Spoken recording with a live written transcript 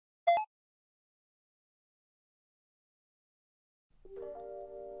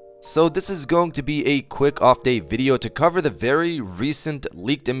So this is going to be a quick off-day video to cover the very recent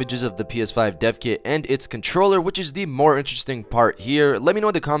leaked images of the PS5 DevKit and its controller, which is the more interesting part here. Let me know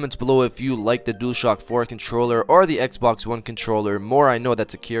in the comments below if you like the DualShock 4 controller or the Xbox One controller more. I know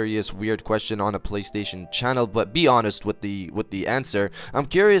that's a curious, weird question on a PlayStation channel, but be honest with the answer. I'm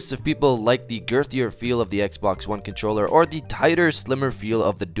curious if people like the girthier feel of the Xbox One controller or the tighter, slimmer feel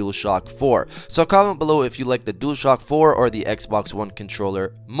of the DualShock 4. So comment below if you like the DualShock 4 or the Xbox One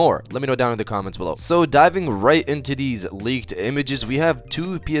controller more. Let me know down in the comments below. So diving right into these leaked images, we have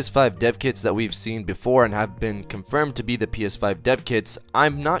two PS5 dev kits that we've seen before and have been confirmed to be the PS5 dev kits.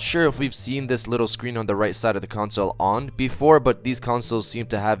 I'm not sure if we've seen this little screen on the right side of the console on before, but these consoles seem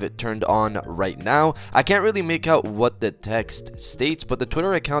to have it turned on right now. I can't really make out what the text states, but the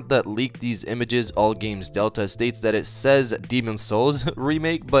Twitter account that leaked these images, All Games Delta, states that it says Demon Souls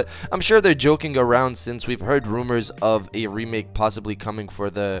remake, but I'm sure they're joking around since we've heard rumors of a remake possibly coming for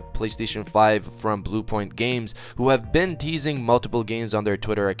the PlayStation 5 from Bluepoint Games, who have been teasing multiple games on their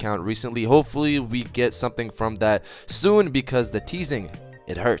Twitter account recently. Hopefully we get something from that soon, because the teasing,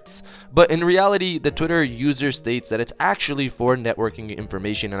 it hurts. But in reality, the Twitter user states that it's actually for networking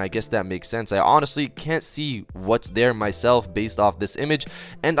information, and I guess that makes sense. I honestly can't see what's there myself based off this image,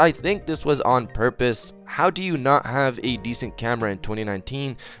 and I think this was on purpose. How do you not have a decent camera in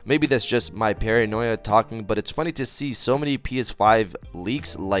 2019? Maybe that's just my paranoia talking, but it's funny to see so many PS5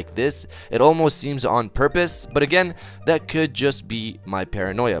 leaks like this. It almost seems on purpose, but again, that could just be my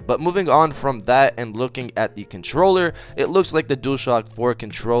paranoia. But moving on from that and looking at the controller, it looks like the DualShock 4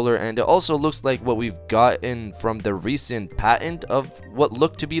 controller, and it also looks like what we've gotten from the recent patent of what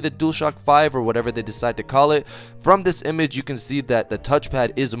looked to be the DualShock 5 or whatever they decide to call it. From this image, you can see that the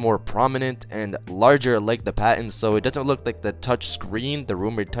touchpad is more prominent and larger like the patent, so it doesn't look like the touch screen, the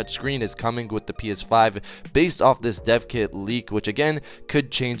rumored touch screen, is coming with the PS5 based off this dev kit leak, which again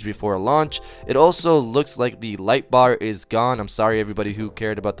could change before launch. It also looks like the light bar is gone. I'm sorry everybody who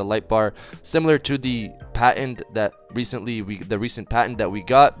cared about the light bar, similar to the patent that the recent patent that we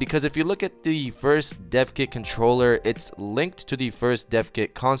got, because if you look at the first dev kit controller, it's linked to the first dev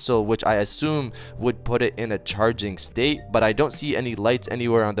kit console, which I assume would put it in a charging state, but I don't see any lights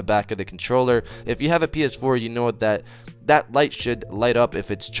anywhere on the back of the controller. If you have a PS4, you know that that light should light up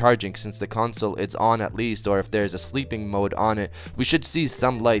if it's charging, since the console is on at least, or if there's a sleeping mode on it, we should see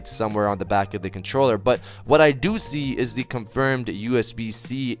some lights somewhere on the back of the controller. But what I do see is the confirmed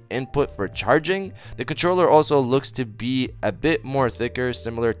USB-C input for charging. The controller also looks to be a bit more thicker,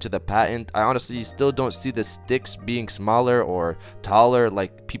 similar to the patent. I honestly still don't see the sticks being smaller or taller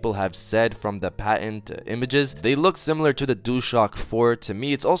like people have said from the patent images. They look similar to the DualShock 4 to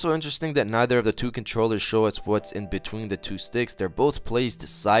me. It's also interesting that neither of the two controllers show us what's in between the two sticks. They're both placed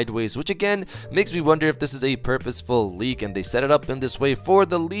sideways, which again makes me wonder if this is a purposeful leak and they set it up in this way for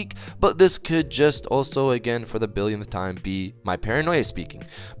the leak, but this could just also, again for the billionth time, be my paranoia speaking.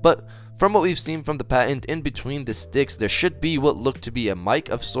 But from what we've seen from the patent, in between the sticks there should be what looked to be a mic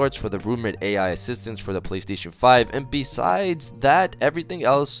of sorts for the rumored AI assistance for the PlayStation 5, and besides that, everything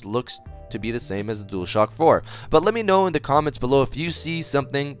else looks to be the same as the DualShock 4. But let me know in the comments below if you see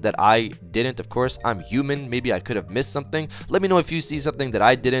something that I didn't. Of course, I'm human, maybe I could have missed something. Let me know if you see something that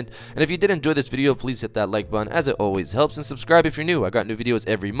I didn't, and if you did enjoy this video, please hit that like button as it always helps, and subscribe if you're new. I got new videos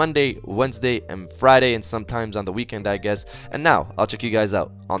every Monday, Wednesday, and Friday, and sometimes on the weekend, I guess. And now I'll check you guys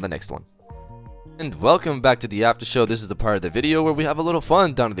out on the next one. And welcome back to the after show. This is the part of the video where we have a little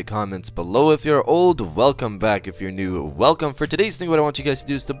fun down in the comments below. If you're old, welcome back. If you're new, welcome. For today's thing, what I want you guys to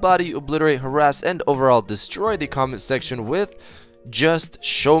do is to body, obliterate, harass, and overall destroy the comment section with "just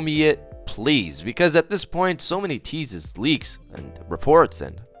show me it, please," because at this point, so many teases, leaks, and reports,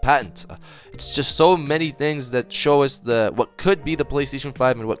 and patents. It's just so many things that show us what could be the PlayStation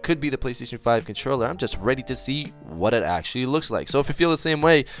 5 and what could be the PlayStation 5 controller. I'm just ready to see what it actually looks like. So if you feel the same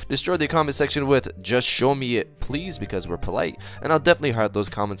way, destroy the comment section with "just show me it, please," because we're polite, and I'll definitely heart those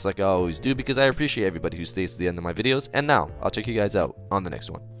comments like I always do, because I appreciate everybody who stays to the end of my videos. And now I'll check you guys out on the next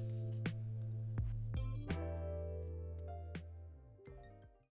one.